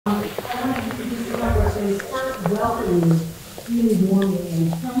I want to start welcoming you warmly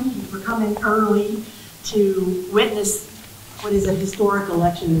and thank you for coming early to witness what is a historic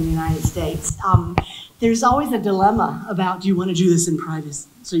election in the United States. There's always a dilemma about, do you want to do this in private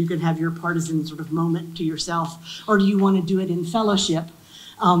so you can have your partisan sort of moment to yourself, or do you want to do it in fellowship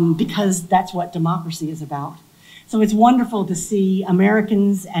because that's what democracy is about. So it's wonderful to see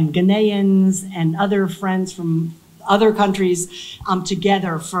Americans and Ghanaians and other friends from other countries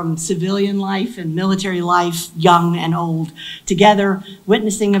together, from civilian life and military life, young and old, together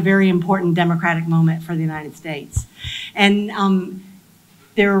witnessing a very important democratic moment for the United States. And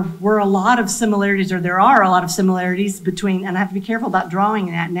there were a lot of similarities, or there are a lot of similarities between, and I have to be careful about drawing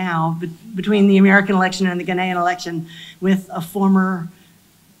that now, between the American election and the Ghanaian election, with a former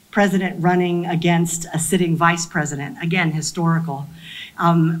president running against a sitting vice president, again, historical.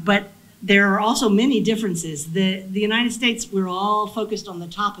 But there are also many differences. The United States, we're all focused on the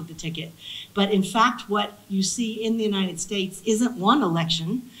top of the ticket. But in fact, what you see in the United States isn't one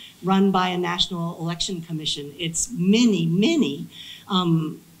election run by a National Election Commission. It's many, many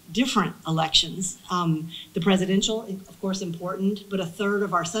different elections. The presidential, of course, important, but a third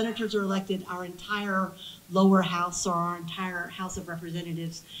of our senators are elected. Our entire lower house, or our entire House of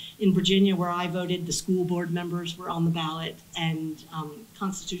Representatives in Virginia, where I voted, the school board members were on the ballot, and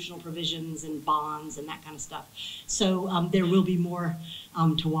constitutional provisions and bonds and that kind of stuff. So there will be more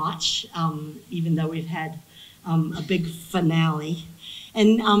to watch, even though we've had a big finale.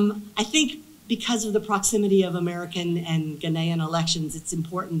 And I think because of the proximity of American and Ghanaian elections, it's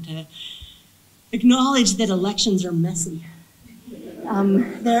important to acknowledge that elections are messy.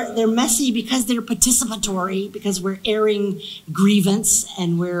 They're messy because they're participatory, because we're airing grievance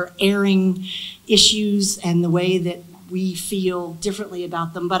and we're airing issues and the way that we feel differently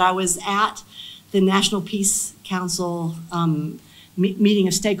about them. But I was at the National Peace Council meeting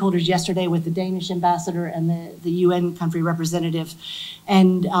of stakeholders yesterday with the Danish ambassador and the UN country representative.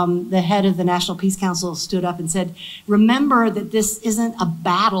 And the head of the National Peace Council stood up and said, remember that this isn't a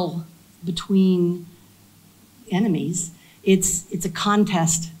battle between enemies. It's a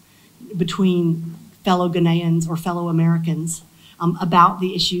contest between fellow Ghanaians or fellow Americans about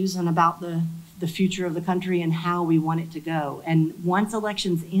the issues and about the future of the country and how we want it to go. And once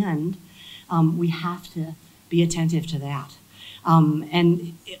elections end, we have to be attentive to that.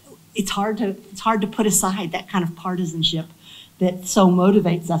 And it's hard to put aside that kind of partisanship that so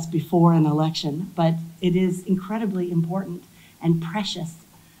motivates us before an election, but it is incredibly important and precious,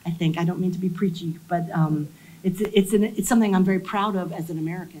 I think. I don't mean to be preachy, but it's something I'm very proud of as an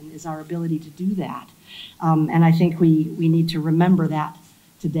American, is our ability to do that. And I think we need to remember that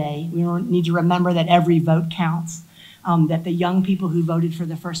today. We need to remember that every vote counts, that the young people who voted for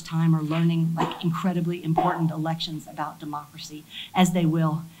the first time are learning like incredibly important elections about democracy, as they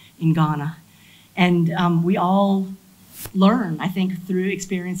will in Ghana. And we all learn, I think, through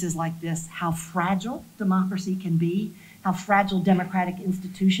experiences like this, how fragile democracy can be, how fragile democratic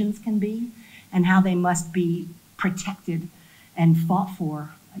institutions can be, and how they must be protected and fought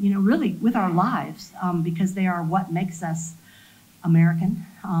for, really with our lives, because they are what makes us American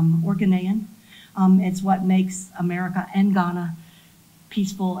or Ghanaian. It's what makes America and Ghana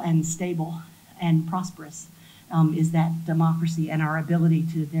peaceful and stable and prosperous, is that democracy and our ability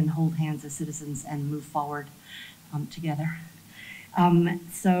to then hold hands as citizens and move forward together.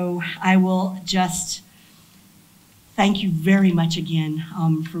 So I will just thank you very much again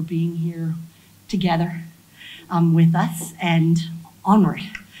for being here together with us and onward.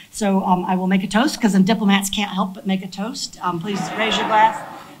 So I will make a toast, because diplomats can't help but make a toast. Please raise your glass.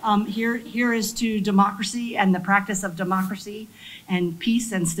 Here is to democracy and the practice of democracy and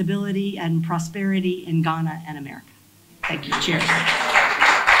peace and stability and prosperity in Ghana and America. Thank you. Cheers.